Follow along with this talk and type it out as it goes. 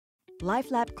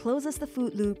LifeLab closes the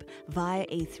food loop via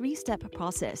a three-step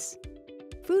process.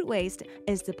 Food waste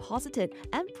is deposited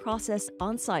and processed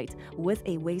on-site with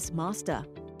a waste master.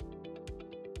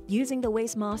 Using the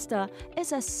waste master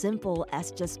is as simple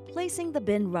as just placing the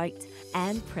bin right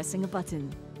and pressing a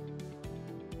button.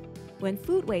 When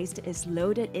food waste is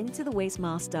loaded into the waste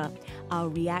master, our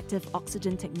reactive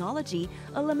oxygen technology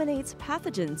eliminates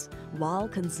pathogens while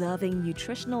conserving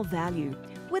nutritional value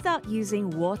without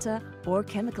using water or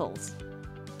chemicals.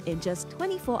 In just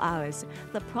 24 hours,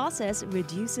 the process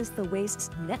reduces the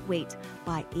waste's net weight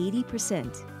by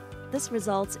 80%. This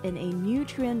results in a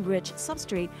nutrient-rich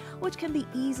substrate which can be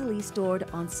easily stored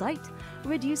on-site,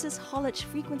 reduces haulage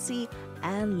frequency,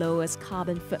 and lowers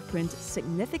carbon footprint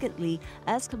significantly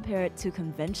as compared to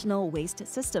conventional waste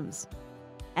systems.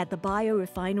 At the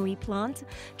biorefinery plant,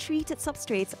 treated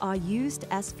substrates are used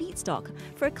as feedstock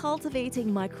for cultivating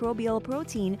microbial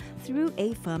protein through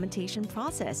a fermentation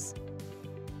process.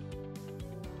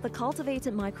 The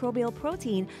cultivated microbial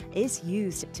protein is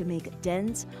used to make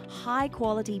dense,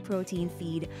 high-quality protein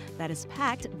feed that is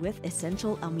packed with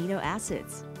essential amino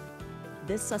acids.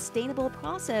 This sustainable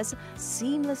process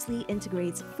seamlessly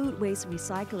integrates food waste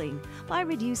recycling by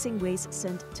reducing waste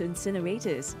sent to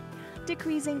incinerators,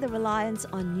 decreasing the reliance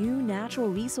on new natural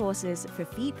resources for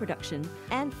feed production,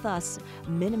 and thus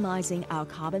minimizing our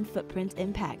carbon footprint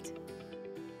impact.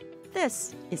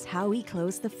 This is how we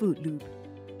close the food loop.